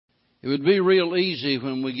It would be real easy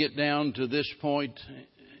when we get down to this point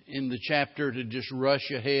in the chapter to just rush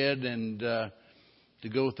ahead and to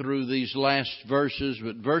go through these last verses.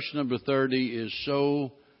 But verse number 30 is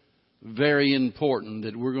so very important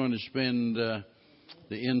that we're going to spend the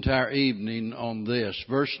entire evening on this.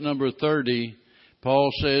 Verse number 30, Paul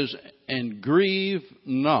says, "And grieve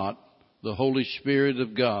not the Holy Spirit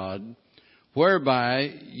of God,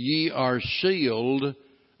 whereby ye are sealed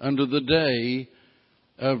unto the day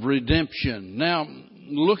of redemption." Now,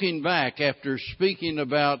 looking back after speaking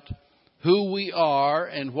about who we are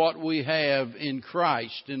and what we have in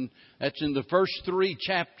Christ, and that's in the first 3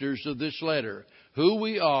 chapters of this letter. Who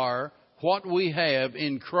we are, what we have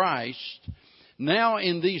in Christ. Now,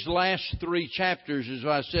 in these last 3 chapters, as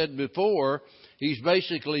I said before, he's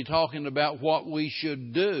basically talking about what we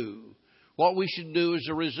should do. What we should do as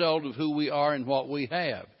a result of who we are and what we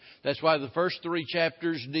have. That's why the first 3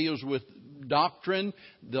 chapters deals with doctrine.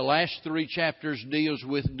 The last 3 chapters deals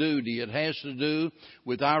with duty. It has to do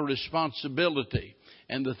with our responsibility.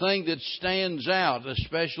 And the thing that stands out,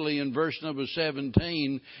 especially in verse number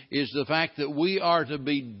 17, is the fact that we are to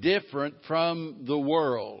be different from the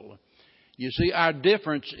world. You see, our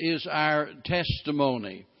difference is our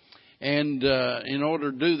testimony. And in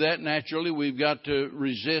order to do that, naturally, we've got to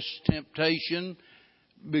resist temptation,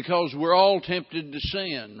 because we're all tempted to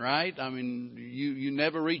sin, right? I mean, you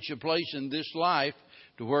never reach a place in this life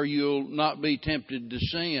to where you'll not be tempted to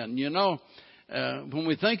sin. You know, when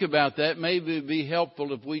we think about that, maybe it'd be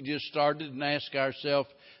helpful if we just started and ask ourselves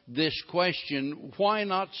this question: why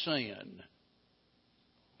not sin?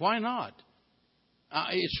 Why not?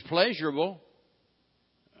 It's pleasurable.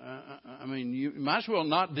 I mean, you might as well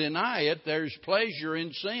not deny it. There's pleasure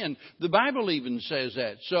in sin. The Bible even says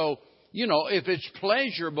that. So, you know, if it's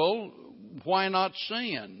pleasurable, why not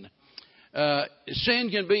sin? Sin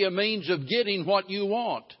can be a means of getting what you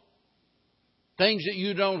want. Things that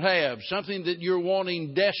you don't have. Something that you're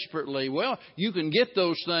wanting desperately. Well, you can get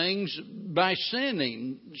those things by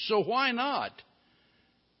sinning. So why not?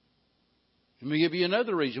 Let me give you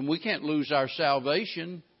another reason. We can't lose our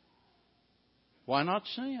salvation. Why not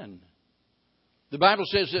sin? The Bible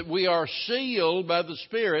says that we are sealed by the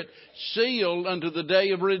Spirit, sealed unto the day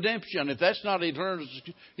of redemption. If that's not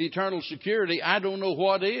eternal security, I don't know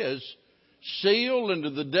what is. Sealed unto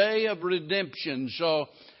the day of redemption. So,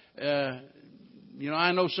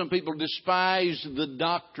 I know some people despise the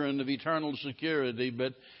doctrine of eternal security,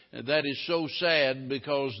 but that is so sad,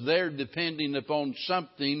 because they're depending upon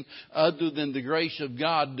something other than the grace of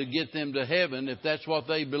God to get them to heaven, if that's what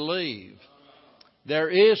they believe. There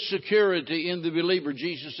is security in the believer.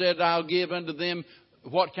 Jesus said, "I'll give unto them"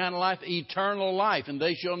 what kind of life? Eternal life, and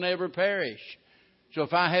they shall never perish. So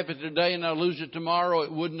if I have it today and I lose it tomorrow,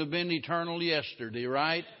 it wouldn't have been eternal yesterday,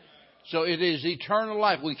 right? So it is eternal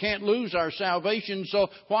life. We can't lose our salvation,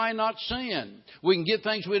 so why not sin? We can get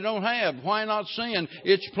things we don't have. Why not sin?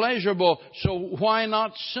 It's pleasurable, so why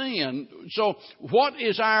not sin? So what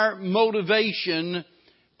is our motivation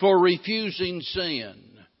for refusing sin?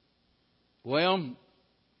 Well,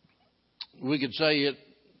 we could say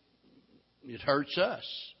it hurts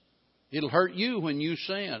us. It'll hurt you when you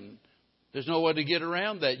sin. There's no way to get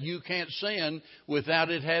around that. You can't sin without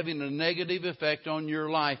it having a negative effect on your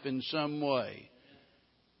life in some way.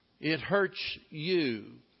 It hurts you.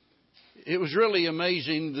 It was really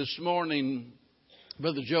amazing this morning.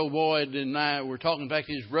 Brother Joe Boyd and I were talking back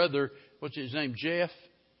to his brother. What's his name? Jeff.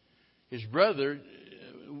 His brother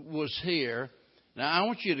was here. Now, I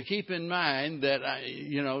want you to keep in mind that,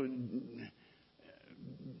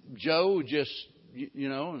 Joe just,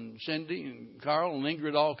 and Cindy and Carl and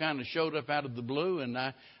Ingrid all kind of showed up out of the blue, and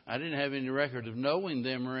I didn't have any record of knowing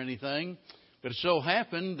them or anything. But it so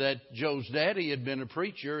happened that Joe's daddy had been a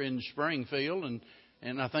preacher in Springfield,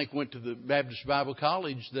 and I think went to the Baptist Bible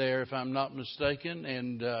College there, if I'm not mistaken.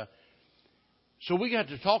 And so we got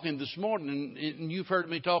to talking this morning, and you've heard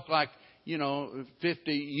me talk like,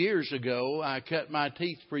 50 years ago, I cut my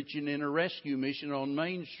teeth preaching in a rescue mission on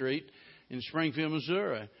Main Street in Springfield,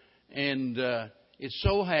 Missouri. And it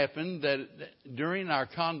so happened that during our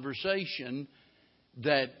conversation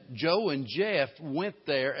that Joe and Jeff went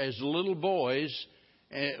there as little boys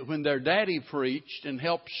when their daddy preached and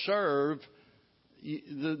helped serve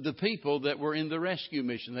the people that were in the rescue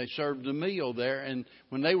mission. They served a meal there. And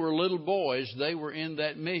when they were little boys, they were in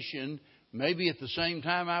that mission. Maybe at the same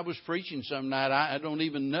time I was preaching some night. I don't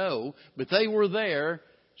even know. But they were there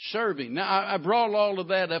serving. Now, I brought all of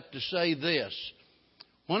that up to say this.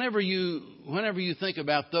 Whenever you think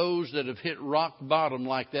about those that have hit rock bottom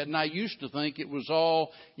like that, and I used to think it was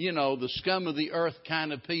all, the scum of the earth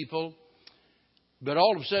kind of people. But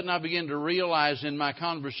all of a sudden I began to realize in my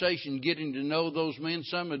conversation, getting to know those men,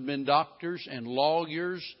 some had been doctors and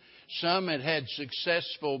lawyers. Some had had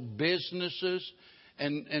successful businesses.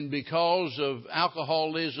 And because of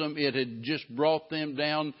alcoholism, it had just brought them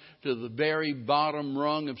down to the very bottom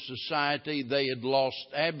rung of society. They had lost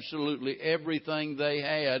absolutely everything they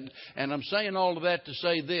had. And I'm saying all of that to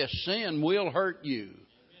say this: sin will hurt you.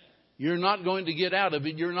 You're not going to get out of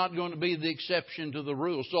it. You're not going to be the exception to the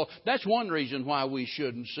rule. So that's one reason why we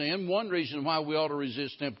shouldn't sin. One reason why we ought to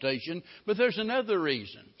resist temptation. But there's another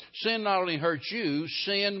reason. Sin not only hurts you,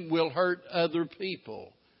 sin will hurt other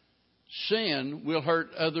people. Sin will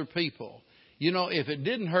hurt other people. You know, if it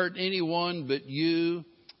didn't hurt anyone but you,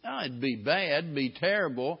 it'd be bad, it'd be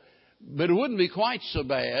terrible. But it wouldn't be quite so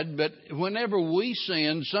bad. But whenever we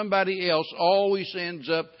sin, somebody else always ends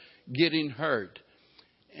up getting hurt.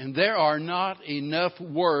 And there are not enough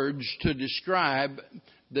words to describe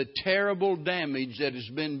the terrible damage that has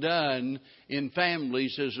been done in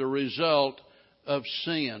families as a result of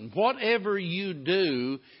sin. Whatever you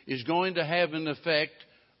do is going to have an effect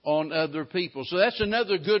on other people. So that's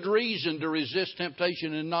another good reason to resist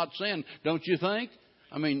temptation and not sin, don't you think?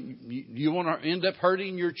 I mean, you want to end up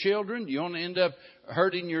hurting your children? You want to end up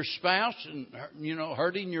hurting your spouse and,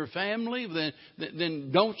 hurting your family?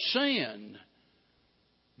 Then don't sin.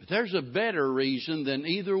 But there's a better reason than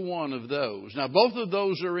either one of those. Now, both of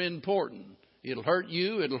those are important. It'll hurt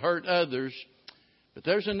you, it'll hurt others. But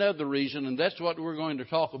there's another reason, and that's what we're going to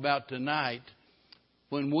talk about tonight.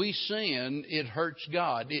 When we sin, it hurts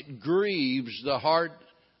God. It grieves the heart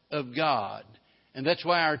of God. And that's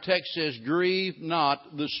why our text says, grieve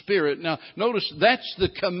not the Spirit. Now, notice that's the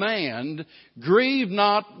command. Grieve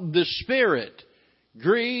not the Spirit.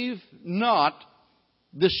 Grieve not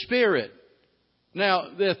the Spirit. Now,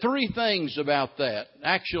 there are three things about that.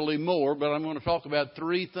 Actually more, but I'm going to talk about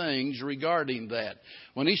three things regarding that.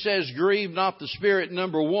 When he says, grieve not the Spirit,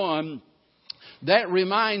 number one, that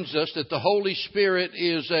reminds us that the Holy Spirit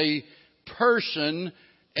is a person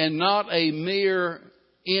and not a mere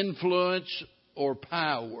influence or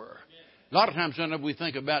power. A lot of times whenever we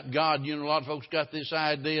think about God, a lot of folks got this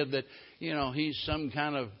idea that, He's some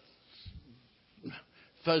kind of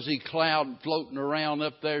fuzzy cloud floating around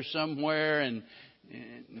up there somewhere, and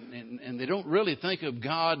they don't really think of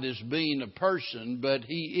God as being a person, but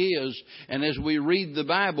He is. And as we read the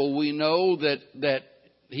Bible, we know that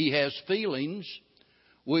He has feelings.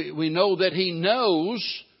 We know that He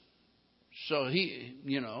knows. So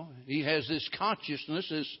He has this consciousness,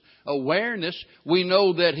 this awareness. We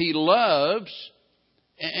know that He loves,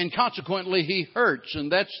 and consequently He hurts.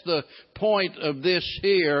 And that's the point of this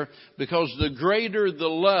here, because the greater the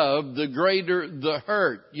love, the greater the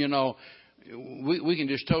hurt. We can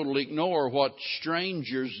just totally ignore what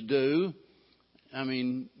strangers do. I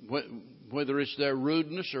mean, whether it's their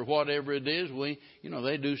rudeness or whatever it is,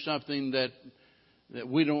 they do something that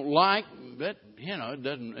we don't like, but, it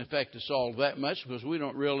doesn't affect us all that much because we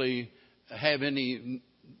don't really have any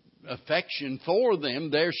affection for them.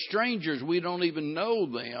 They're strangers. We don't even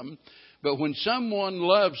know them. But when someone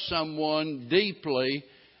loves someone deeply,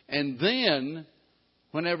 and then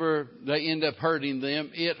whenever they end up hurting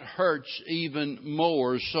them, it hurts even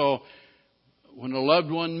more. So when a loved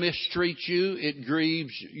one mistreats you, it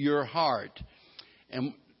grieves your heart.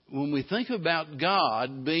 And when we think about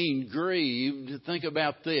God being grieved, think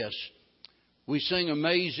about this. We sing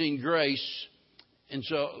Amazing Grace. And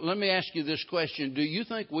so let me ask you this question. Do you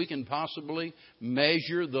think we can possibly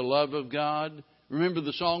measure the love of God? Remember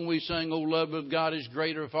the song we sang, "Oh, love of God is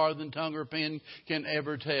greater far than tongue or pen can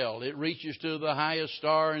ever tell." It reaches to the highest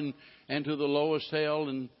star and to the lowest hell.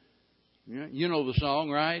 And you know the song,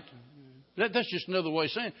 right? That's just another way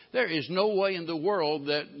of saying it. There is no way in the world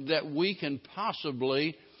that we can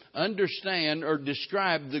possibly understand or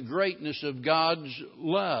describe the greatness of God's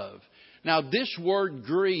love. Now, this word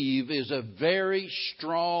grieve is a very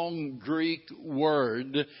strong Greek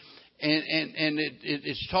word. And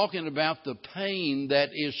it's talking about the pain that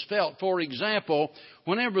is felt. For example,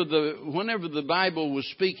 whenever the Bible was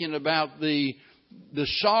speaking about the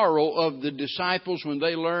sorrow of the disciples when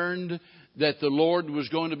they learned that the Lord was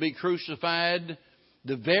going to be crucified,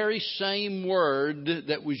 the very same word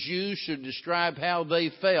that was used to describe how they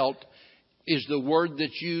felt is the word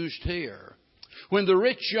that's used here. When the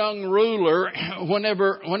rich young ruler,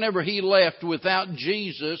 whenever he left without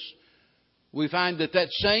Jesus, we find that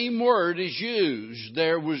same word is used.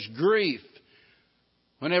 There was grief.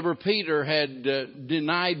 Whenever Peter had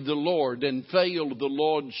denied the Lord and failed the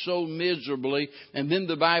Lord so miserably, and then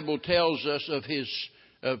the Bible tells us of his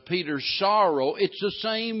Peter's sorrow, it's the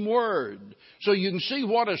same word. So you can see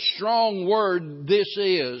what a strong word this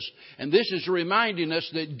is. And this is reminding us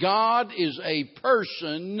that God is a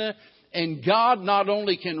person, and God not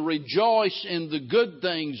only can rejoice in the good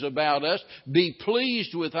things about us, be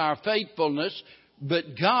pleased with our faithfulness,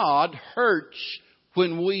 but God hurts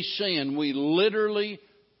when we sin. We literally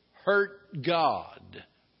hurt God.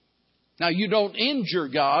 Now, you don't injure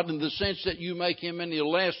God in the sense that you make Him any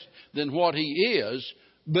less than what He is,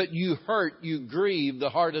 but you hurt, you grieve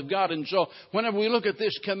the heart of God. And so whenever we look at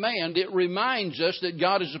this command, it reminds us that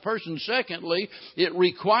God is a person. Secondly, it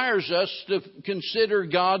requires us to consider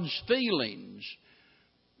God's feelings.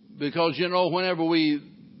 Because, whenever we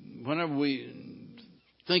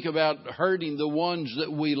think about hurting the ones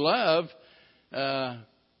that we love,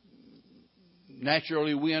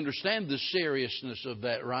 naturally we understand the seriousness of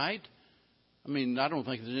that, right? I mean, I don't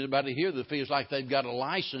think there's anybody here that feels like they've got a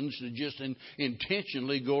license to just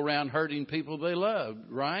intentionally go around hurting people they love,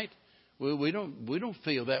 right? Well, we don't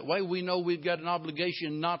feel that way. We know we've got an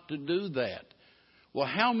obligation not to do that. Well,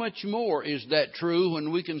 how much more is that true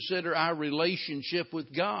when we consider our relationship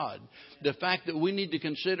with God? The fact that we need to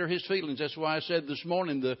consider His feelings. That's why I said this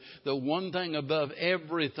morning, the one thing above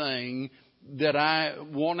everything that I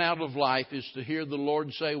want out of life is to hear the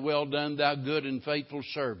Lord say, "Well done, thou good and faithful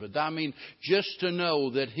servant." I mean, just to know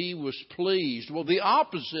that He was pleased. Well, the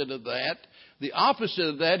opposite of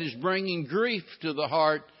that is bringing grief to the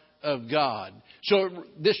heart of God. So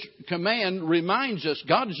this command reminds us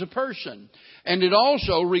God is a person. And it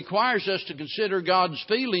also requires us to consider God's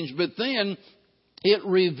feelings, but then it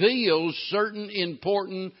reveals certain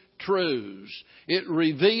important truths. It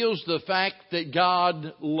reveals the fact that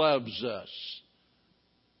God loves us.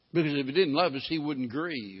 Because if He didn't love us, He wouldn't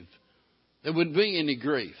grieve. There wouldn't be any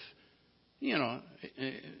grief. He'd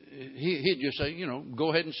just say,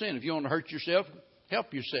 go ahead and sin. If you want to hurt yourself,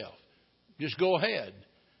 help yourself. Just go ahead.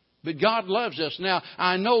 But God loves us. Now,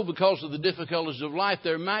 I know because of the difficulties of life,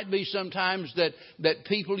 there might be sometimes that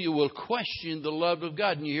people, you will question the love of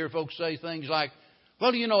God. And you hear folks say things like,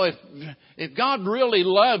 well, if God really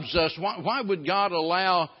loves us, why would God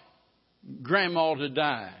allow Grandma to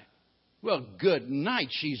die? Well, good night.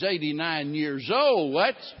 She's 89 years old.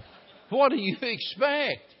 What do you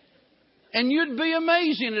expect? And you'd be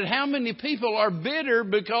amazing at how many people are bitter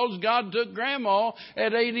because God took Grandma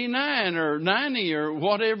at 89 or 90 or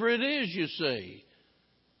whatever it is, you see.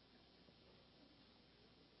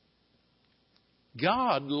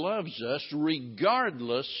 God loves us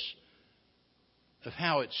regardless of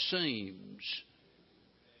how it seems.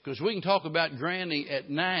 Because we can talk about Granny at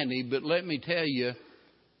 90, but let me tell you,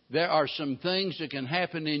 there are some things that can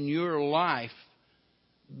happen in your life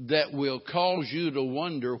that will cause you to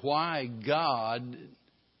wonder why God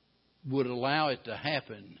would allow it to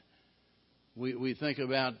happen. We think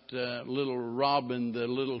about little Robin, the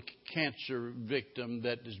little cancer victim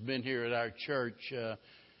that has been here at our church.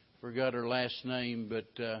 Forgot her last name, but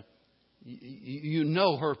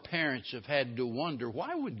her parents have had to wonder,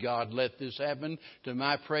 why would God let this happen to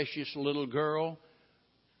my precious little girl?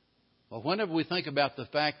 Well, whenever we think about the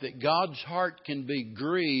fact that God's heart can be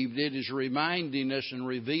grieved, it is reminding us and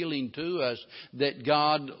revealing to us that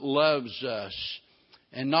God loves us.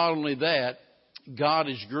 And not only that, God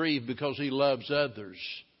is grieved because He loves others.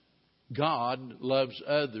 God loves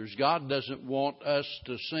others. God doesn't want us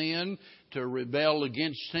to sin, to rebel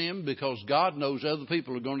against Him, because God knows other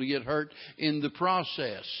people are going to get hurt in the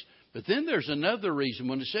process. But then there's another reason.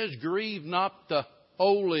 When it says, grieve not the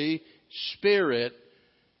Holy Spirit,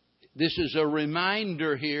 this is a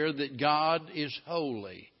reminder here that God is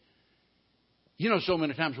holy. So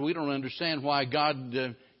many times we don't understand why God,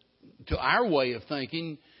 to our way of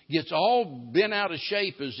thinking, gets all bent out of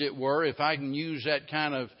shape, as it were, if I can use that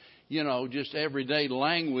kind of, just everyday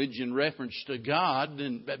language in reference to God.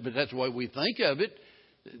 But that's the way we think of it.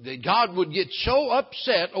 That God would get so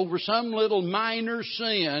upset over some little minor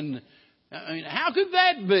sin. I mean, how could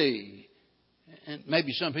that be? And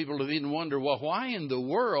maybe some people have even wondered, well, why in the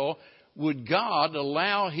world would God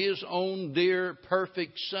allow His own dear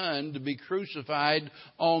perfect Son to be crucified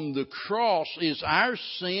on the cross? Is our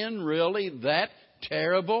sin really that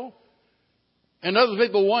terrible? And other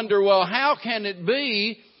people wonder, well, how can it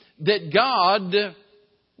be that God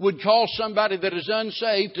would cause somebody that is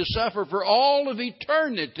unsaved to suffer for all of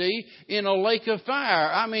eternity in a lake of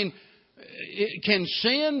fire? I mean, can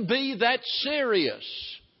sin be that serious?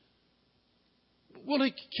 Well,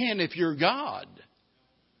 it can if you're God.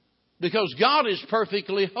 Because God is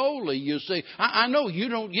perfectly holy, you see. I know you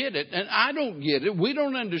don't get it, and I don't get it. We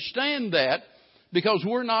don't understand that because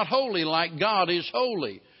we're not holy like God is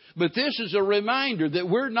holy. But this is a reminder that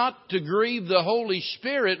we're not to grieve the Holy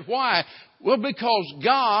Spirit. Why? Well, because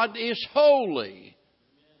God is holy.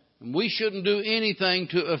 And we shouldn't do anything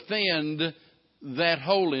to offend that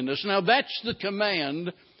holiness. Now, that's the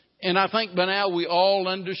command, and I think by now we all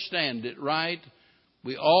understand it, right?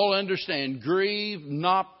 We all understand. Grieve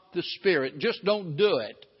not the Spirit. Just don't do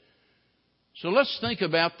it. So let's think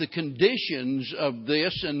about the conditions of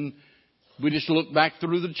this, and we just look back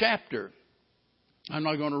through the chapter. I'm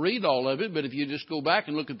not going to read all of it, but if you just go back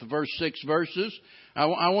and look at the first 6 verses, I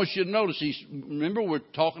want you to notice, remember we're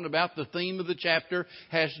talking about the theme of the chapter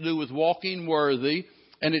has to do with walking worthy.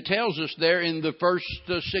 And it tells us there in the first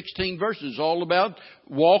 16 verses all about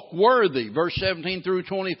walk worthy. Verse 17 through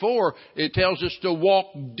 24, it tells us to walk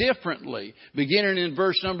differently. Beginning in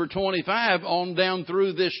verse number 25 on down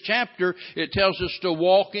through this chapter, it tells us to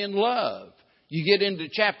walk in love. You get into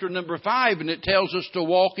chapter number 5 and it tells us to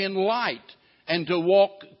walk in light and to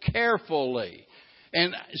walk carefully.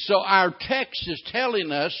 And so our text is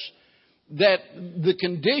telling us that the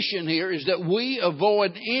condition here is that we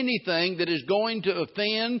avoid anything that is going to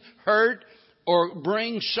offend, hurt, or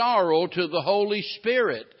bring sorrow to the Holy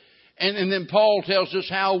Spirit. And then Paul tells us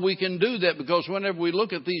how we can do that, because whenever we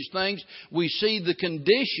look at these things, we see the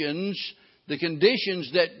conditions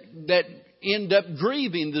that end up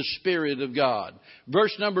grieving the Spirit of God.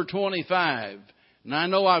 Verse number 25. And I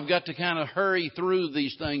know I've got to kind of hurry through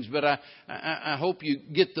these things, but I hope you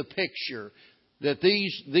get the picture. That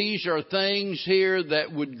these are things here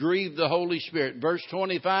that would grieve the Holy Spirit. Verse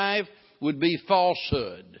 25 would be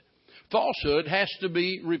falsehood. Falsehood has to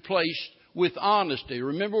be replaced with honesty.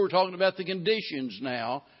 Remember, we're talking about the conditions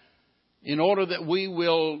now. In order that we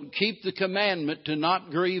will keep the commandment to not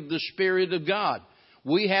grieve the Spirit of God,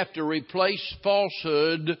 we have to replace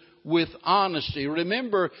falsehood with honesty.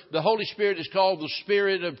 Remember, the Holy Spirit is called the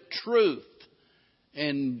Spirit of truth.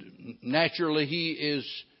 And naturally, He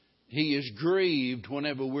is grieved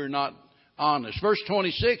whenever we're not honest. Verse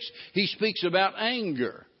 26, he speaks about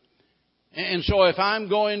anger. And so if I'm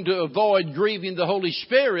going to avoid grieving the Holy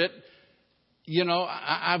Spirit,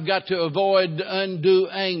 I've got to avoid undue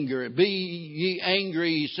anger. Be ye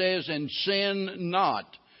angry, he says, and sin not.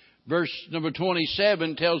 Verse number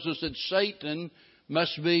 27 tells us that Satan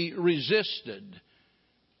must be resisted.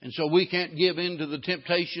 And so we can't give in to the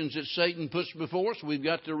temptations that Satan puts before us. We've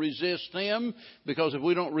got to resist him, because if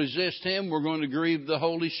we don't resist him, we're going to grieve the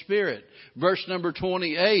Holy Spirit. Verse number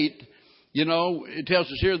 28, it tells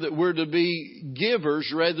us here that we're to be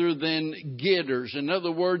givers rather than getters. In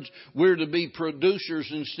other words, we're to be producers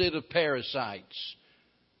instead of parasites.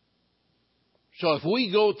 So if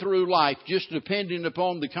we go through life just depending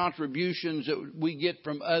upon the contributions that we get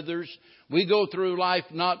from others, we go through life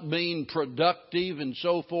not being productive and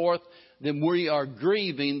so forth, then we are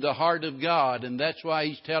grieving the heart of God. And that's why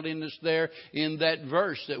He's telling us there in that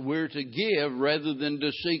verse that we're to give rather than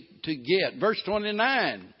to seek to get. Verse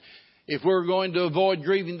 29. If we're going to avoid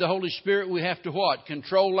grieving the Holy Spirit, we have to what?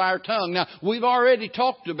 Control our tongue. Now, we've already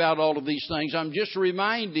talked about all of these things. I'm just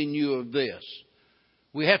reminding you of this.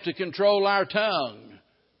 We have to control our tongue.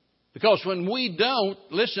 Because when we don't,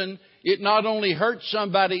 listen, it not only hurts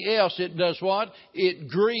somebody else, it does what? It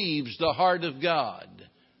grieves the heart of God.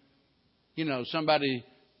 Somebody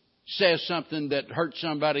says something that hurts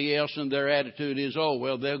somebody else and their attitude is, oh,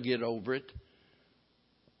 well, they'll get over it.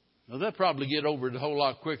 Well, they'll probably get over it a whole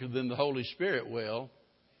lot quicker than the Holy Spirit will.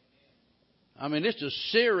 I mean, it's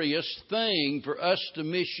a serious thing for us to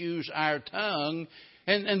misuse our tongue.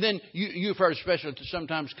 And then you've heard, especially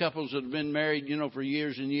sometimes couples that have been married, for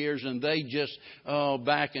years and years, and they just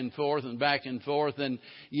back and forth. And,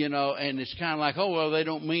 and it's kind of like, oh, well, they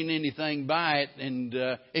don't mean anything by it. And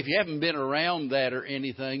if you haven't been around that or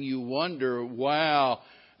anything, you wonder, wow,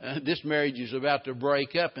 this marriage is about to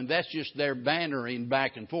break up. And that's just their bantering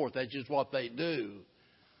back and forth. That's just what they do.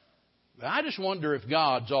 But I just wonder if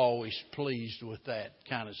God's always pleased with that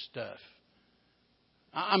kind of stuff.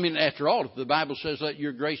 I mean, after all, if the Bible says let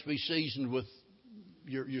your grace be seasoned with,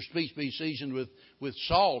 your speech be seasoned with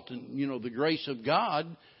salt and, the grace of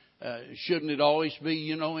God, shouldn't it always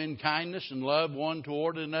be, in kindness and love one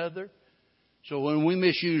toward another? So when we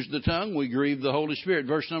misuse the tongue, we grieve the Holy Spirit.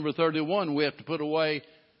 Verse number 31, we have to put away,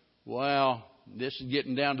 well, this is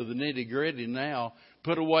getting down to the nitty gritty now.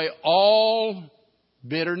 Put away all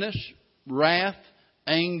bitterness, wrath,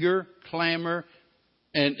 anger, clamor,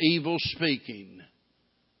 and evil speaking.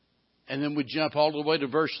 And then we jump all the way to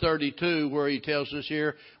verse 32 where he tells us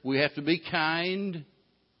here we have to be kind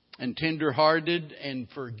and tender-hearted and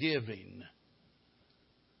forgiving.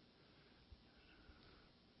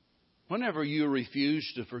 Whenever you refuse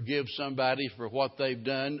to forgive somebody for what they've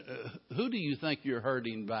done, who do you think you're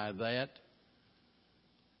hurting by that?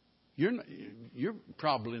 You're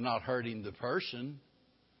probably not hurting the person.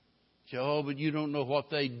 Oh, but you don't know what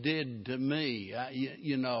they did to me.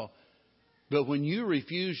 You know. But when you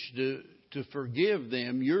refuse to forgive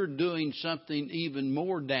them, you're doing something even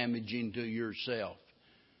more damaging to yourself.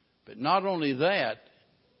 But not only that,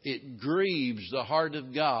 it grieves the heart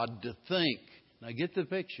of God to think, now get the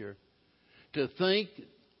picture, to think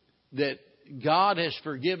that God has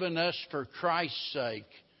forgiven us for Christ's sake,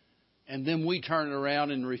 and then we turn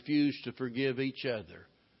around and refuse to forgive each other.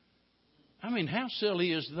 I mean, how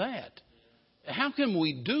silly is that? How can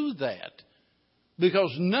we do that?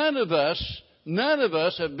 Because none of us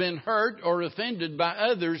have been hurt or offended by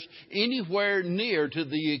others anywhere near to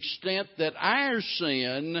the extent that our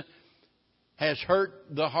sin has hurt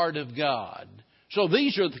the heart of God. So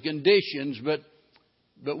these are the conditions, but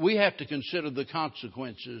we have to consider the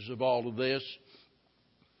consequences of all of this.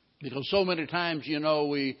 Because so many times,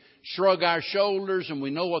 we shrug our shoulders and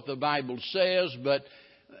we know what the Bible says, but,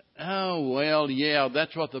 oh, well, yeah,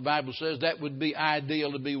 that's what the Bible says. That would be ideal,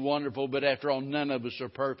 it'd be wonderful, but after all, none of us are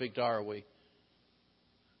perfect, are we?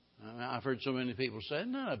 I've heard so many people say,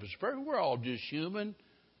 none of us are perfect. We're all just human.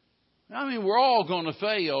 I mean, we're all going to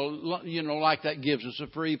fail, like that gives us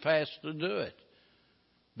a free pass to do it.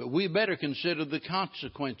 But we better consider the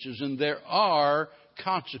consequences, and there are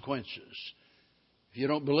consequences. If you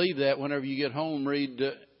don't believe that, whenever you get home, read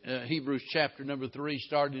Hebrews chapter number 3,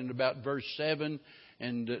 starting at about verse 7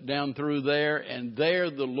 and down through there. And there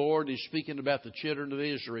the Lord is speaking about the children of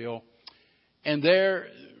Israel and their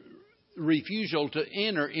refusal to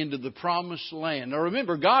enter into the promised land. Now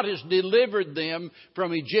remember, God has delivered them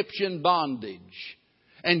from Egyptian bondage.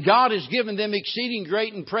 And God has given them exceeding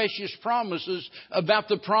great and precious promises about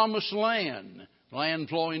the promised land. Land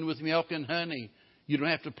flowing with milk and honey. You don't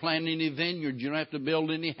have to plant any vineyards. You don't have to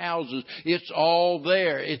build any houses. It's all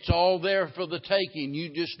there. It's all there for the taking.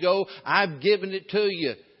 You just go, I've given it to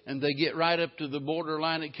you. And they get right up to the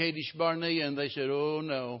borderline at Kadesh Barnea and they said, oh,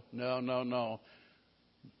 no.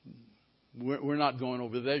 We're not going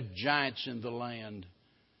over there. There's giants in the land.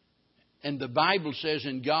 And the Bible says,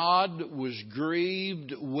 and God was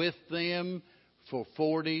grieved with them for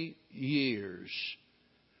 40 years.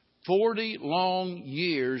 40 long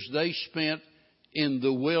years they spent in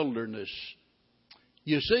the wilderness.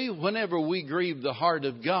 You see, whenever we grieve the heart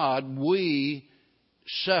of God, we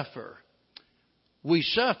suffer. We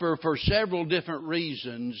suffer for several different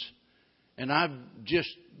reasons. And I've just,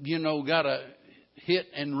 got to hit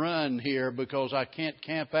and run here because I can't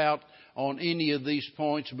camp out on any of these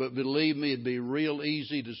points. But believe me, it'd be real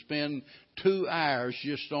easy to spend 2 hours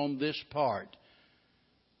just on this part.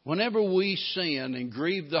 Whenever we sin and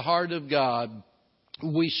grieve the heart of God,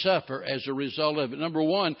 we suffer as a result of it. Number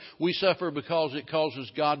one, we suffer because it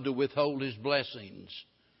causes God to withhold His blessings.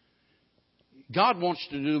 God wants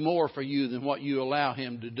to do more for you than what you allow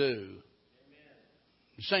Him to do.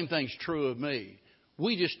 The same thing's true of me.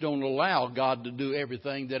 We just don't allow God to do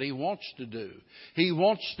everything that He wants to do. He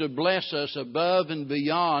wants to bless us above and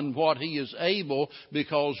beyond what He is able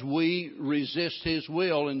because we resist His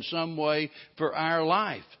will in some way for our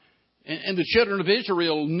life. And the children of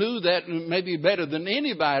Israel knew that maybe better than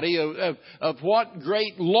anybody of what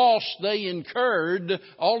great loss they incurred,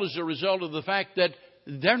 all as a result of the fact that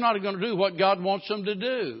they're not going to do what God wants them to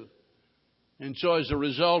do. And so as a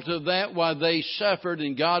result of that, why they suffered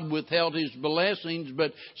and God withheld His blessings.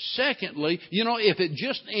 But secondly, if it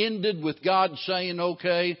just ended with God saying,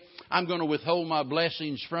 okay, I'm going to withhold my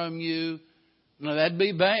blessings from you, now that'd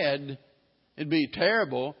be bad. It'd be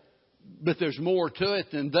terrible. But there's more to it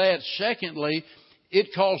than that. Secondly, it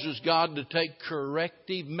causes God to take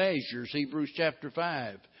corrective measures. Hebrews chapter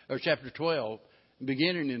 12,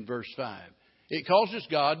 beginning in verse 5. It causes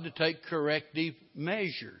God to take corrective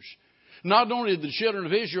measures. Not only did the children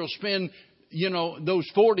of Israel spend, those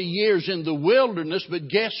 40 years in the wilderness, but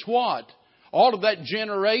guess what? All of that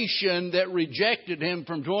generation that rejected Him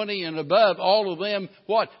from 20 and above, all of them,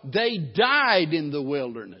 what? They died in the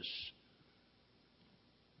wilderness.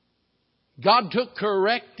 God took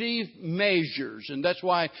corrective measures. And that's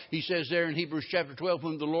why He says there in Hebrews chapter 12,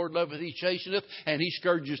 whom the Lord loveth, He chasteneth, and He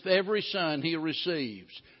scourgeth every son He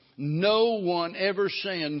receives. No one ever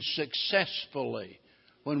sins successfully.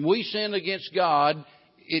 When we sin against God,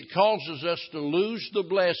 it causes us to lose the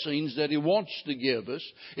blessings that He wants to give us.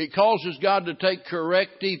 It causes God to take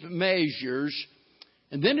corrective measures.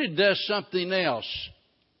 And then it does something else.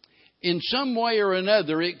 In some way or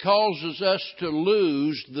another, it causes us to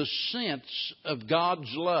lose the sense of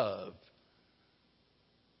God's love.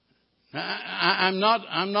 I'm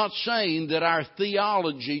not saying that our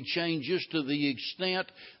theology changes to the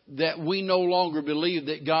extent that we no longer believe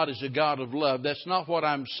that God is a God of love. That's not what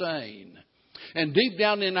I'm saying. And deep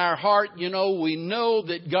down in our heart, we know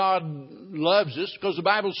that God loves us because the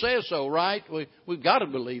Bible says so, right? We've got to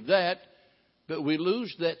believe that. But we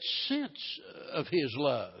lose that sense of His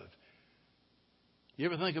love. You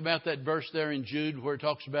ever think about that verse there in Jude where it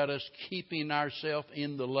talks about us keeping ourselves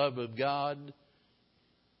in the love of God?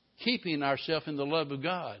 Keeping ourselves in the love of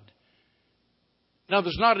God. Now,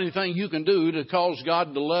 there's not anything you can do to cause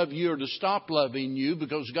God to love you or to stop loving you,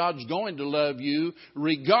 because God's going to love you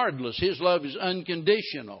regardless. His love is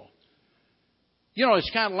unconditional.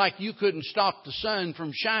 It's kind of like you couldn't stop the sun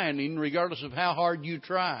from shining regardless of how hard you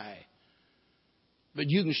try. But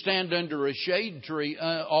you can stand under a shade tree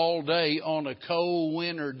all day on a cold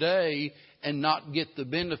winter day and not get the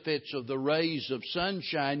benefits of the rays of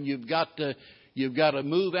sunshine. You've got to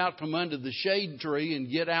move out from under the shade tree and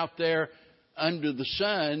get out there under the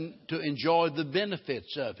sun to enjoy the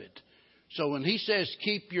benefits of it. So when he says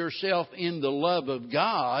keep yourself in the love of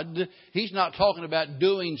God, he's not talking about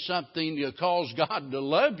doing something to cause God to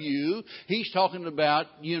love you. He's talking about,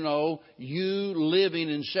 you living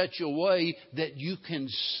in such a way that you can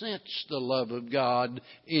sense the love of God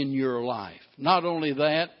in your life. Not only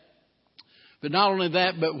that,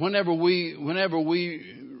 but whenever we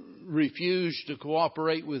refuse to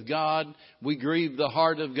cooperate with God, we grieve the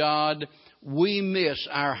heart of God, we miss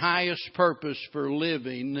our highest purpose for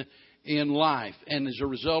living in life. And as a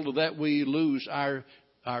result of that, we lose our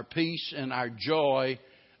peace and our joy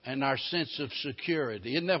and our sense of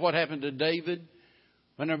security. Isn't that what happened to David?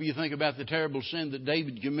 Whenever you think about the terrible sin that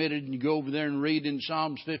David committed, and you go over there and read in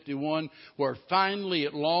Psalms 51, where finally,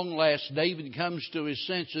 at long last, David comes to his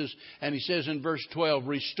senses, and he says in verse 12,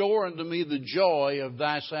 "Restore unto me the joy of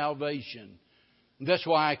thy salvation." And that's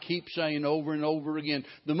why I keep saying over and over again,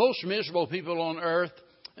 the most miserable people on earth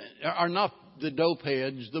are not the dope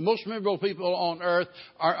heads. The most miserable people on earth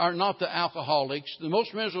are not the alcoholics. The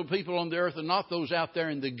most miserable people on the earth are not those out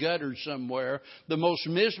there in the gutter somewhere. The most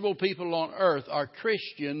miserable people on earth are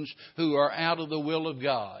Christians who are out of the will of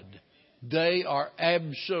God. They are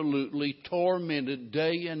absolutely tormented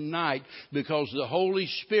day and night because the Holy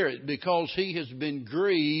Spirit, because He has been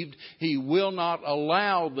grieved, He will not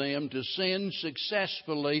allow them to sin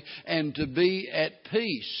successfully and to be at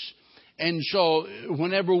peace. And so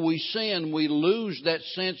whenever we sin, we lose that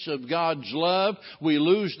sense of God's love. We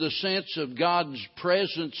lose the sense of God's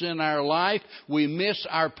presence in our life. We miss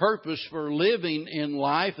our purpose for living in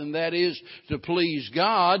life, and that is to please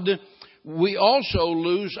God. We also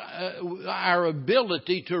lose our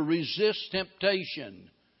ability to resist temptation.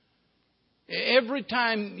 Every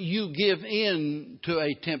time you give in to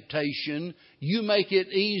a temptation, you make it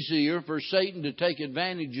easier for Satan to take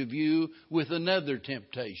advantage of you with another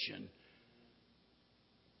temptation.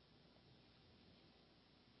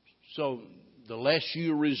 So the less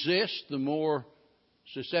you resist, the more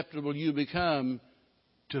susceptible you become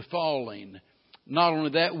to falling. Not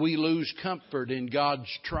only that, we lose comfort in God's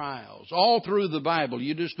trials. All through the Bible,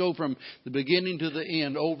 you just go from the beginning to the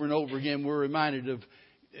end over and over again, we're reminded of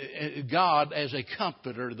God as a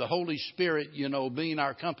comforter, the Holy Spirit, being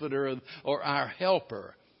our comforter or our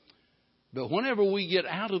helper. But whenever we get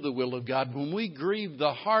out of the will of God, when we grieve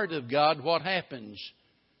the heart of God, what happens?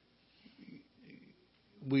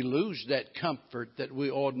 We lose that comfort that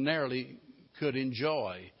we ordinarily could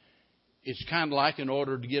enjoy. It's kind of like, in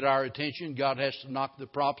order to get our attention, God has to knock the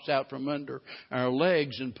props out from under our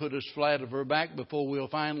legs and put us flat of our back before we'll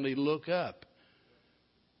finally look up.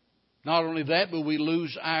 Not only that, but we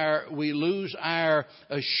lose our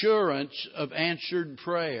assurance of answered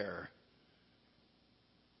prayer.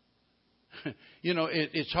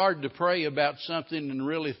 It's hard to pray about something and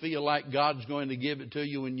really feel like God's going to give it to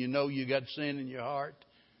you when you know you got sin in your heart.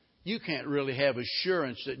 You can't really have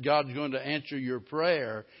assurance that God's going to answer your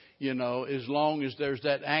prayer, as long as there's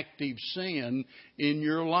that active sin in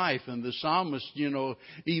your life. And the psalmist,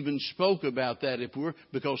 even spoke about that.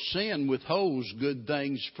 Because sin withholds good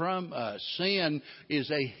things from us. Sin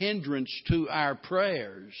is a hindrance to our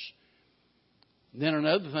prayers. Then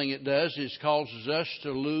another thing it does is causes us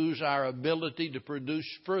to lose our ability to produce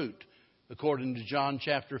fruit, according to John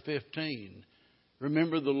chapter 15.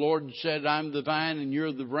 Remember, the Lord said, "I'm the vine and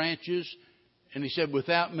you're the branches." And He said,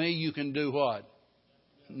 without me, you can do what?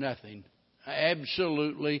 Nothing.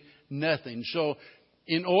 Absolutely nothing. So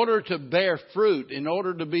in order to bear fruit, in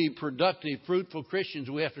order to be productive, fruitful Christians,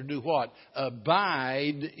 we have to do what?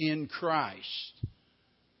 Abide in Christ.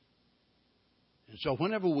 And so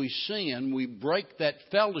whenever we sin, we break that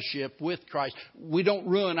fellowship with Christ. We don't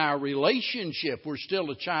ruin our relationship. We're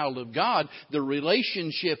still a child of God. The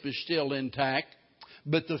relationship is still intact.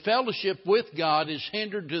 But the fellowship with God is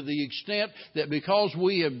hindered to the extent that because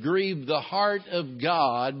we have grieved the heart of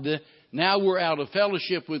God, now we're out of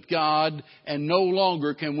fellowship with God and no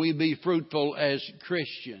longer can we be fruitful as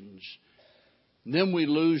Christians. And then we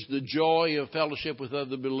lose the joy of fellowship with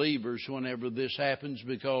other believers whenever this happens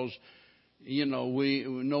because,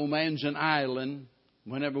 no man's an island.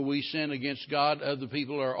 Whenever we sin against God, other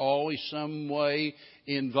people are always some way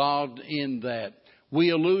involved in that.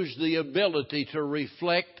 We lose the ability to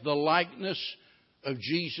reflect the likeness of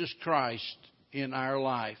Jesus Christ in our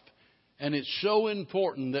life. And it's so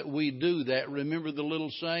important that we do that. Remember the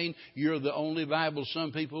little saying, you're the only Bible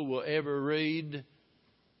some people will ever read?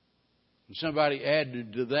 And somebody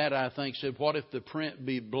added to that, I think, said, what if the print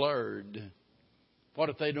be blurred? What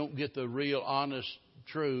if they don't get the real, honest,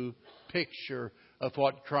 true picture of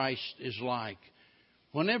what Christ is like?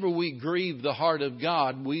 Whenever we grieve the heart of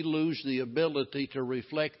God, we lose the ability to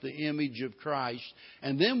reflect the image of Christ.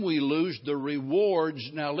 And then we lose the rewards.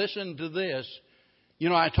 Now listen to this.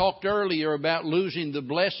 I talked earlier about losing the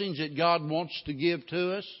blessings that God wants to give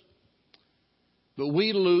to us. But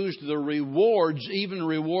we lose the rewards, even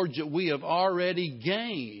rewards that we have already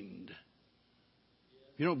gained.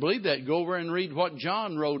 If you don't believe that, go over and read what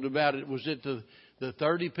John wrote about it. Was it the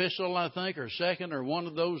third epistle, I think, or second, or one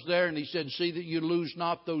of those there? And he said, see that you lose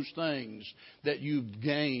not those things that you've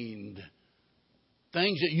gained.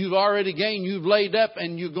 Things that you've already gained, you've laid up,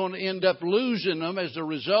 and you're going to end up losing them as a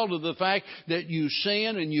result of the fact that you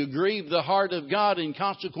sin and you grieve the heart of God, and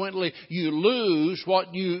consequently you lose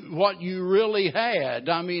what you really had.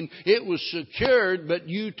 I mean, it was secured, but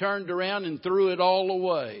you turned around and threw it all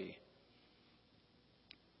away.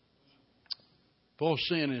 Boy,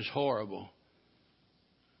 sin is horrible.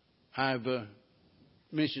 I've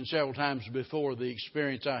mentioned several times before the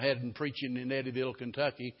experience I had in preaching in Eddyville,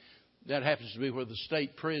 Kentucky. That happens to be where the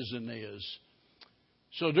state prison is.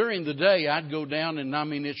 So during the day, I'd go down, and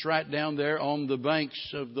it's right down there on the banks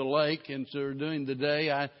of the lake. And so during the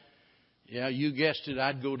day, you guessed it,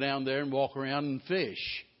 I'd go down there and walk around and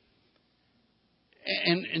fish.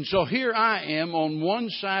 And so here I am on one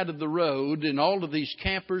side of the road, and all of these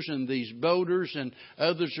campers and these boaters and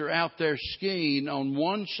others are out there skiing on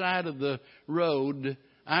one side of the road.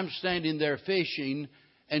 I'm standing there fishing,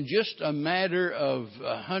 and just a matter of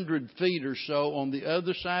 100 feet or so on the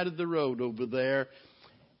other side of the road over there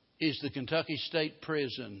is the Kentucky State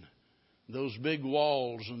Prison. Those big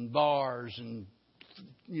walls and bars and,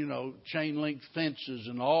 chain link fences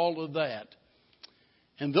and all of that.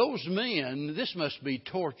 And those men, this must be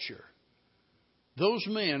torture. Those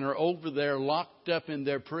men are over there locked up in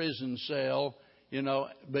their prison cell,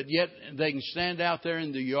 but yet they can stand out there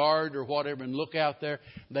in the yard or whatever and look out there.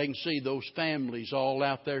 They can see those families all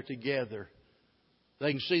out there together.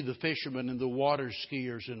 They can see the fishermen and the water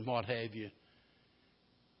skiers and what have you.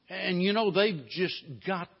 And they've just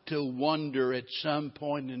got to wonder at some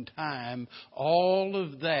point in time, all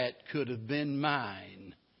of that could have been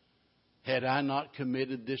mine had I not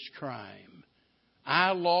committed this crime.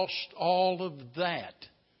 I lost all of that.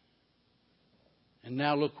 And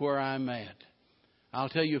now look where I'm at. I'll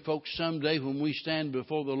tell you, folks, someday when we stand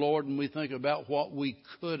before the Lord and we think about what we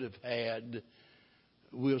could have had,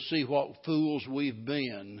 we'll see what fools we've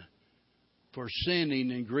been for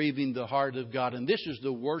sinning and grieving the heart of God. And this is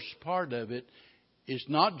the worst part of it. It's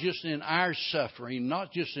not just in our suffering,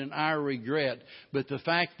 not just in our regret, but the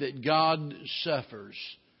fact that God suffers.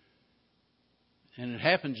 And it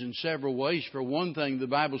happens in several ways. For one thing, the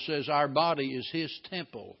Bible says our body is His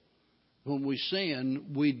temple. When we sin,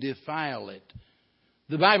 we defile it.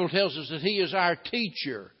 The Bible tells us that He is our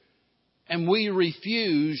teacher, and we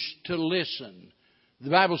refuse to listen. The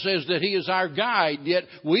Bible says that He is our guide, yet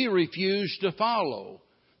we refuse to follow.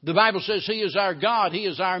 The Bible says He is our God, He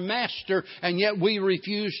is our master, and yet we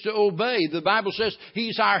refuse to obey. The Bible says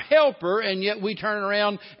He's our helper, and yet we turn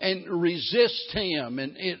around and resist Him.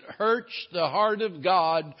 And it hurts the heart of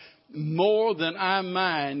God more than our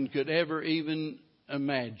mind could ever even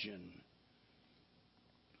imagine.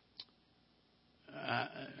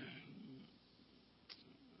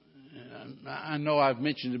 I know I've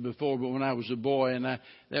mentioned it before, but when I was a boy, and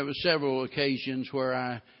there were several occasions where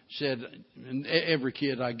I said, and every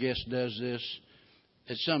kid, I guess, does this,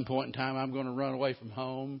 at some point in time, I'm going to run away from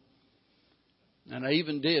home. And I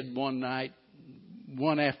even did one night,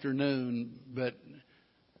 one afternoon, but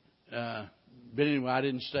anyway, I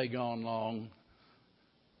didn't stay gone long.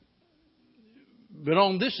 But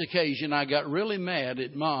on this occasion, I got really mad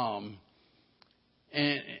at Mom.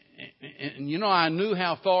 And And I knew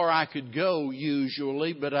how far I could go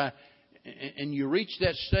usually, but and you reach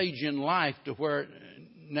that stage in life to where,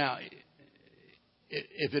 now,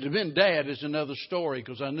 if it had been Dad, it's another story,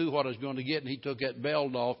 because I knew what I was going to get, and he took that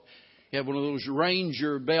belt off. He had one of those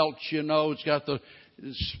Ranger belts, it's got the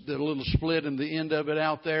little split in the end of it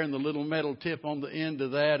out there and the little metal tip on the end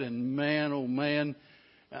of that. And man, oh man,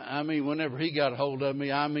 I mean, whenever he got a hold of me,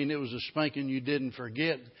 it was a spanking you didn't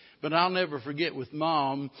forget. But I'll never forget with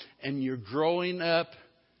Mom, and you're growing up.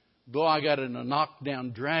 Boy, I got in a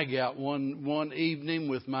knockdown drag out one evening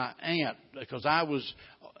with my aunt, because I was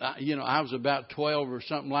about 12 or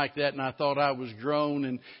something like that, and I thought I was grown,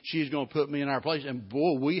 and she was going to put me in our place. And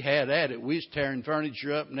boy, we had at it. We was tearing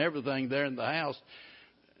furniture up and everything there in the house.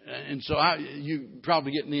 And so you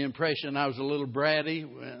probably getting the impression I was a little bratty.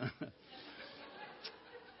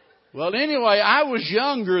 Well, anyway, I was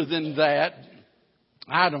younger than that.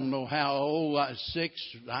 I don't know how old I was, 6.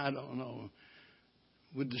 I don't know.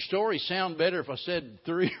 Would the story sound better if I said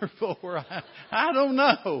 3 or 4? I don't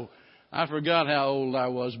know. I forgot how old I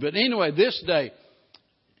was. But anyway, this day,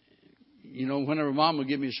 whenever Mom would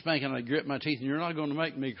give me a spanking, I'd grit my teeth, and you're not going to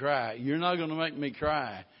make me cry. You're not going to make me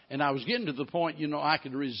cry. And I was getting to the point, I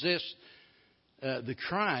could resist the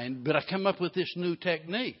crying, but I come up with this new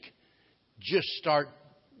technique. Just start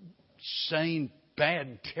saying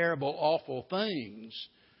bad, terrible, awful things.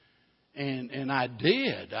 And I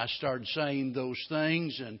did. I started saying those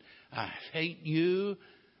things, and I hate you.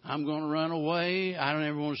 I'm going to run away. I don't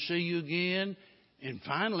ever want to see you again. And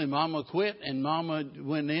finally, Mama quit, and Mama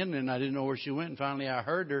went in, and I didn't know where she went. And finally, I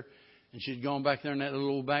heard her, and she'd gone back there in that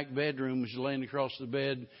little back bedroom. She was laying across the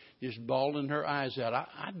bed, just bawling her eyes out.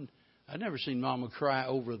 I'd never seen Mama cry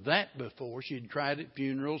over that before. She'd cried at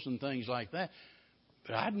funerals and things like that.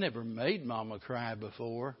 But I'd never made Mama cry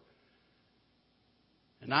before.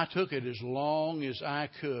 And I took it as long as I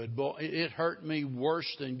could. Boy, it hurt me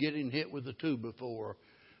worse than getting hit with a 2-by-4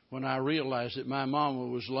 when I realized that my mama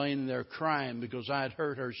was laying there crying because I had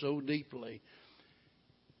hurt her so deeply.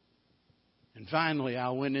 And finally, I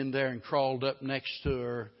went in there and crawled up next to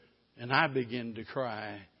her, and I began to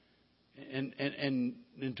cry and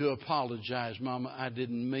to apologize. Mama, I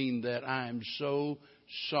didn't mean that. I am so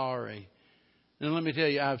sorry. And let me tell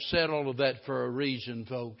you, I've said all of that for a reason,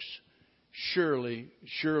 folks. Surely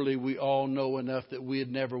we all know enough that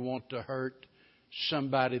we'd never want to hurt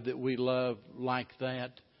somebody that we love like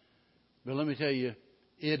that. But let me tell you,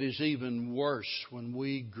 it is even worse when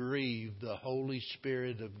we grieve the Holy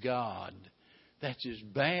Spirit of God. That's as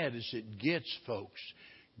bad as it gets, folks.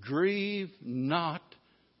 Grieve not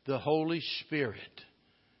the Holy Spirit.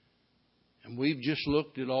 And we've just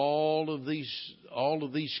looked at all of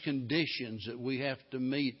these conditions that we have to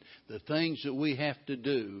meet, the things that we have to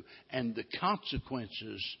do, and the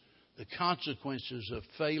consequences of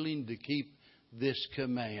failing to keep this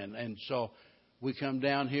command. And so we come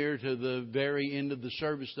down here to the very end of the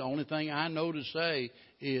service. The only thing I know to say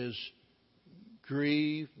is,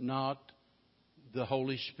 grieve not the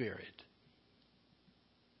Holy Spirit.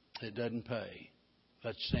 It doesn't pay.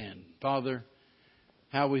 Let's stand. Father,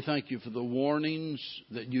 how we thank you for the warnings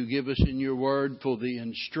that you give us in your word, for the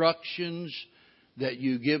instructions that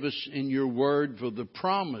you give us in your word, for the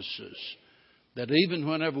promises that even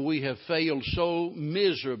whenever we have failed so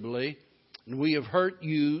miserably and we have hurt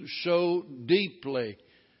you so deeply,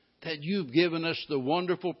 that you've given us the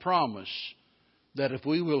wonderful promise that if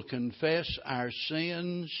we will confess our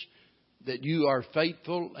sins, that you are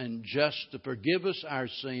faithful and just to forgive us our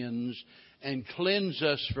sins and cleanse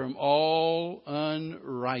us from all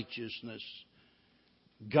unrighteousness.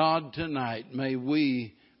 God, tonight, may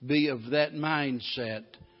we be of that mindset.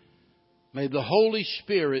 May the Holy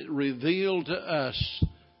Spirit reveal to us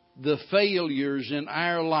the failures in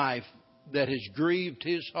our life that has grieved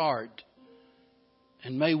His heart.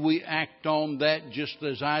 And may we act on that just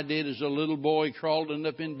as I did as a little boy crawling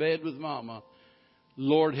up in bed with Mama.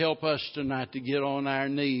 Lord, help us tonight to get on our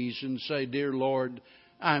knees and say, Dear Lord,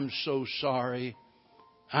 I'm so sorry.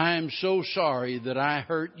 I am so sorry that I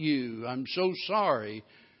hurt you. I'm so sorry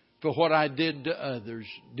for what I did to others.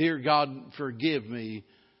 Dear God, forgive me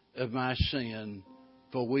of my sin.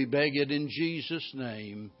 For we beg it in Jesus'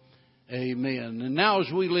 name. Amen. And now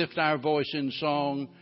as we lift our voice in song,